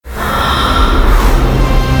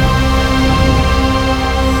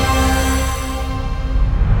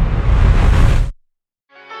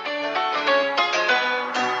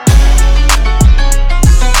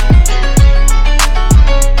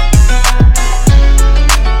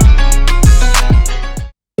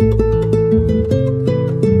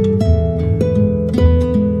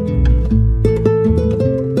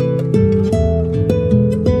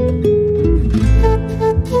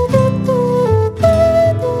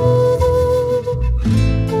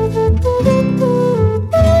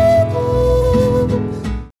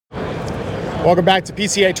Welcome back to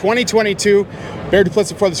PCA 2022. Barry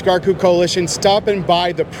Duplessis for the Cigar Coop Coalition, stopping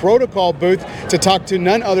by the Protocol booth to talk to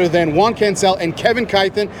none other than Juan Cancel and Kevin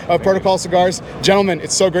Kythen of Protocol Cigars. Gentlemen,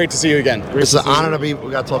 it's so great to see you again. It's an honor to be.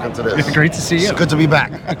 We got talking to this. It's great to see you. It's good to be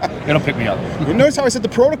back. It'll pick me up. You notice how I said the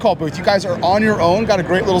Protocol booth? You guys are on your own. Got a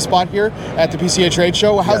great little spot here at the PCA Trade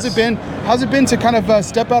Show. How's it been? How's it been to kind of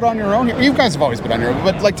step out on your own here? You guys have always been on your own,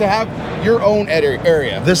 but like to have your own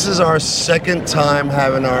area. This is our second time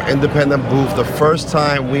having our independent booth. The first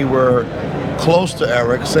time we were close to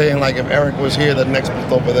Eric, saying like if Eric was here, the next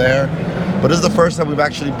booth over there. But this is the first time we've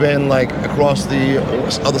actually been like across the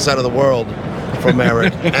other side of the world from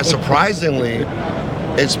Eric, and surprisingly,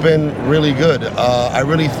 it's been really good. I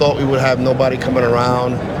really thought we would have nobody coming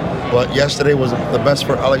around, but yesterday was the best.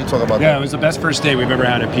 I'll let you talk about that. Yeah, it was the best first day we've ever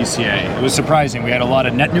had at PCA. It was surprising. We had a lot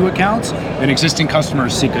of net new accounts, and existing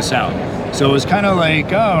customers seek us out. So it was kind of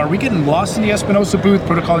like, oh, are we getting lost in the Espinosa booth?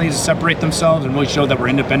 Protocol needs to separate themselves and really show that we're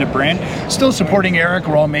an independent brand. Still supporting Eric.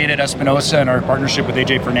 We're all made at Espinosa and our partnership with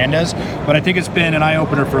AJ Fernandez. But I think it's been an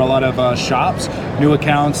eye-opener for a lot of shops, new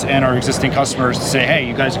accounts, and our existing customers to say, hey,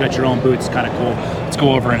 you guys got your own booth. It's kind of cool. Let's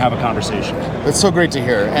go over and have a conversation. It's so great to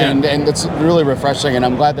hear, and it's really refreshing, and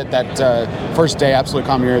I'm glad that first day absolutely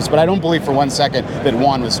calmed your ears, but I don't believe for 1 second that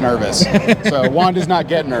Juan was nervous. So Juan does not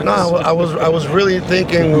get nervous. No, I was really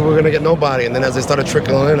thinking we were going to get nobody, and then as they started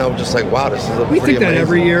trickling in, I was just like, wow, this is We think that amazing.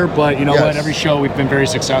 every year, but you know what? Every show we've been very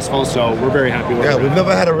successful, so we're very happy with it. Yeah, we've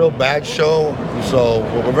never had a real bad show, so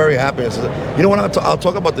we're very happy. You know what? I'll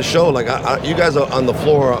talk about the show. Like, you guys are on the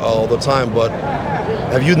floor all the time, but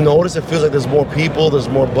have you noticed it feels like there's more people, there's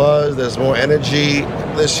more buzz, there's more energy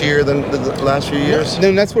this year than the last few years?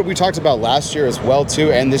 And that's what we talked about last year as well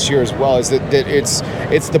too, and this year as well, is that it's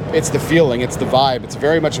the feeling, it's the vibe. It's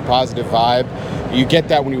very much a positive vibe. You get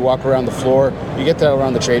that when you walk around the floor, you get that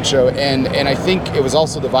around the trade show, and I think it was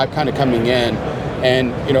also the vibe kind of coming in.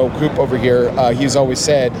 And you know, Coop over here, he's always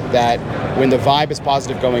said that when the vibe is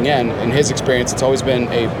positive going in his experience, it's always been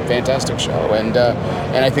a fantastic show. And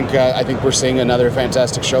I think we're seeing another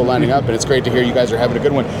fantastic show lining up, and it's great to hear you guys are having a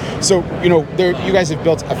good one. So you know, you guys have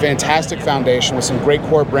built a fantastic foundation with some great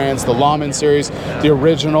core brands: the Lawman series, the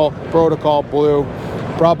original, Protocol Blue,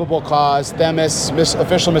 Probable Cause, Themis,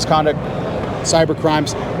 Official Misconduct, Cyber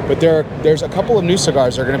Crimes. But there's a couple of new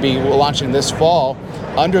cigars that are going to be launching this fall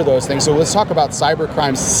under those things. So let's talk about Cyber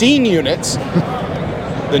Crimes Scene Units.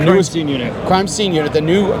 The newest Crime Scene Unit, the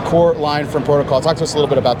new core line from Protocol. Talk to us a little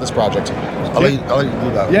bit about this project. I'll let you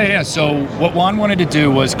do that. Yeah. So what Juan wanted to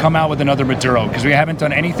do was come out with another Maduro, because we haven't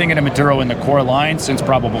done anything in a Maduro in the core line since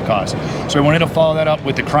Probable Cause. So we wanted to follow that up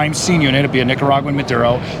with the Crime Scene Unit. It'll be a Nicaraguan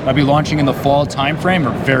Maduro. That'll be launching in the fall timeframe.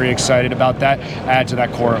 We're very excited about that. Add to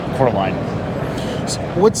that core line.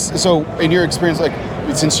 So in your experience, like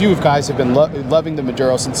since you guys have been loving the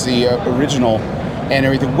Maduro since the original and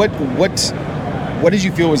everything, what did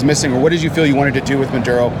you feel was missing, or what did you feel you wanted to do with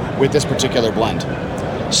Maduro with this particular blend?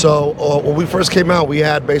 So when we first came out, we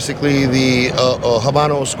had basically the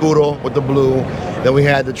Habano Oscuro with the blue. Then we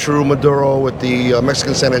had the true Maduro with the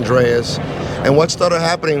Mexican San Andreas. And what started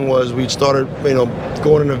happening was we started,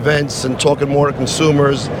 going to events and talking more to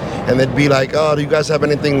consumers. And they'd be like, oh, do you guys have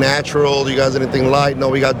anything natural? Do you guys have anything light? No,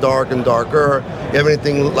 we got dark and darker. You have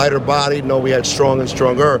anything lighter bodied? No, we had strong and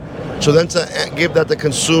stronger. So then to give that the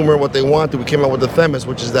consumer what they wanted, we came out with the Themis,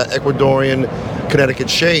 which is that Ecuadorian Connecticut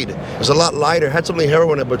shade. It was a lot lighter, had some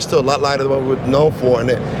heroin in it, but still a lot lighter than what we were known for. And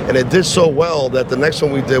it did so well that the next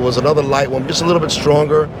one we did was another light one, just a little bit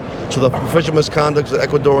stronger. So the Official Misconduct, the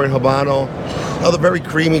Ecuadorian Habano, another very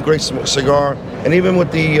creamy, great cigar. And even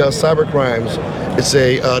with the Cyber Crimes, it's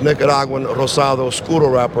a Nicaraguan Rosado Oscuro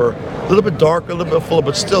wrapper. A little bit darker, a little bit fuller,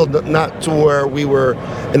 but still not to where we were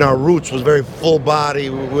in our roots, was very full body.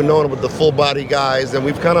 We were known with the full body guys, and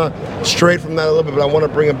we've kind of strayed from that a little bit, but I want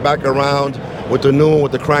to bring it back around with the new one,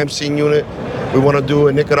 with the Crime Scene Unit. We want to do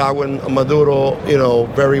a Nicaraguan Maduro,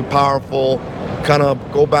 very powerful, kind of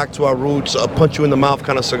go back to our roots, punch you in the mouth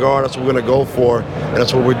kind of cigar. That's what we're going to go for, and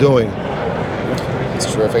that's what we're doing.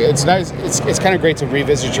 It's terrific. It's nice. It's kind of great to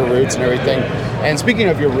revisit your roots and everything. And speaking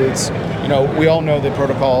of your roots, we all know that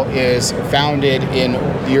Protocol is founded in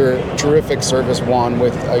your terrific service, Juan,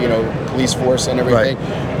 with police force and everything.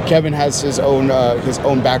 Right. Kevin has his own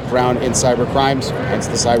background in cyber crimes, hence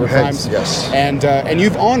the cyber crimes. Yes. And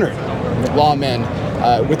you've honored lawmen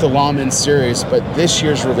with the Lawman series, but this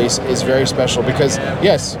year's release is very special because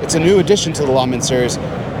yes, it's a new addition to the Lawman series,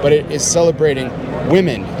 but it is celebrating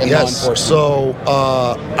women in law enforcement. So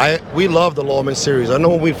we love the Lawman series. I know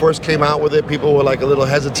when we first came out with it, people were like a little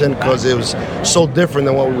hesitant because it was so different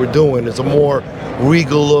than what we were doing. It's a more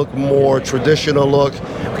regal look, more traditional look.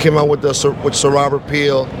 We came out with Sir Robert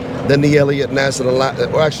Peel. then the Elliott Ness, and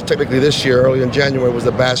well, actually technically this year, early in January, was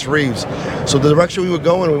the Bass Reeves. So the direction we were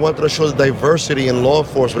going, we wanted to show the diversity in law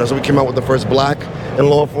enforcement. That's why we came out with the first black in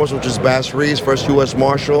law enforcement, which is Bass Reeves, first U.S.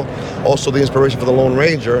 Marshal, also the inspiration for the Lone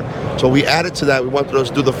Ranger. So we added to that, we wanted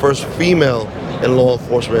to do the first female in law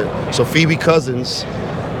enforcement. So Phoebe Cousins,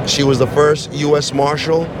 she was the first U.S.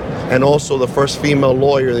 Marshal and also the first female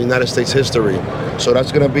lawyer in the United States history. So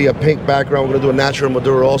that's going to be a pink background. We're going to do a natural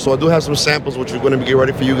Maduro also. I do have some samples which we're going to be getting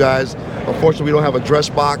ready for you guys. Unfortunately, we don't have a dress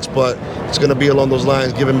box, but it's going to be along those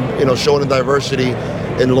lines, giving, showing the diversity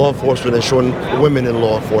in law enforcement and showing women in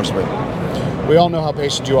law enforcement. We all know how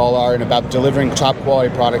patient you all are and about delivering top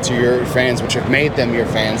quality product to your fans, which have made them your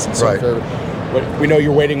fans. And so we know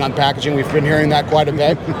you're waiting on packaging. We've been hearing that quite a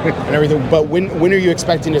bit and everything. But when are you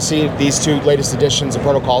expecting to see these two latest editions of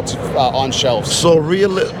Protocol on shelves?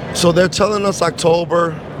 So they're telling us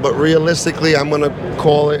October, but realistically, I'm going to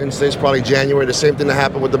call it and say it's probably January. The same thing that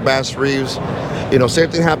happened with the Bass Reeves. Same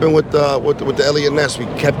thing happened with the Elliott Ness. We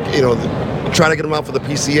kept, trying to get them out for the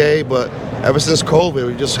PCA, but ever since COVID,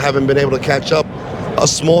 we just haven't been able to catch up.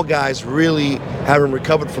 Us small guys really haven't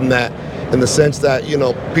recovered from that, in the sense that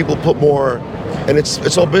people put more, and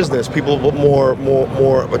it's all business. People put more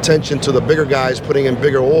attention to the bigger guys putting in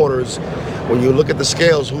bigger orders. When you look at the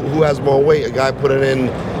scales, who has more weight? A guy putting in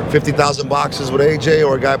 50,000 boxes with AJ,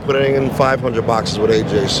 or a guy putting in 500 boxes with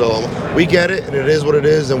AJ. So we get it, and it is what it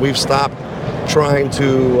is, and we've stopped trying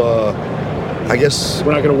to. I guess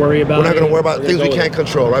we're not going to worry about. We're not going to worry about things we can't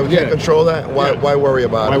control, right? We can't control that. Why worry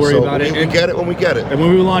about it? Why worry about it? We get it when we get it. And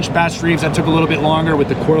when we launched Bass Reeves, that took a little bit longer with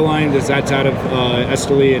the core line. That's out of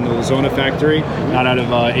Esteli and the Lizona factory, not out of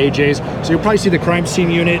AJ's. So you'll probably see the crime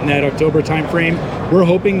scene unit in that October time frame. We're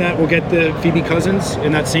hoping that we'll get the Phoebe Cousins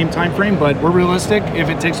in that same time frame, but we're realistic. If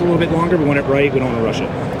it takes a little bit longer, we want it right. We don't want to rush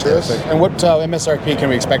it. Terrific. And what MSRP can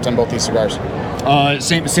we expect on both these cigars?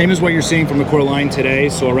 Same as what you're seeing from the core line today,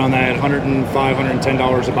 so around that $105,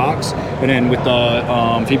 $110 a box, and then with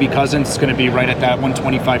the Phoebe Cousins, it's going to be right at that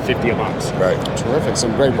 $125.50 a box. Right. Terrific.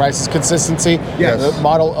 Some great prices, consistency. Yes. The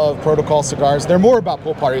model of Protocol cigars. They're more about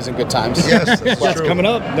pool parties and good times. Yes, that's coming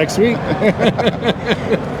up next week.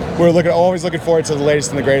 We're always looking forward to the latest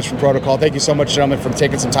and the greatest from Protocol. Thank you so much, gentlemen, for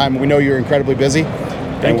taking some time. We know you're incredibly busy.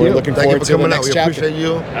 Thank you. We're looking forward to the next we chapter. appreciate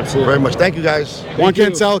you Absolutely very much. Thank you, guys. Juan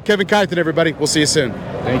Cancel, Kevin Kythen, everybody. We'll see you soon.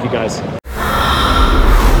 Thank you, guys.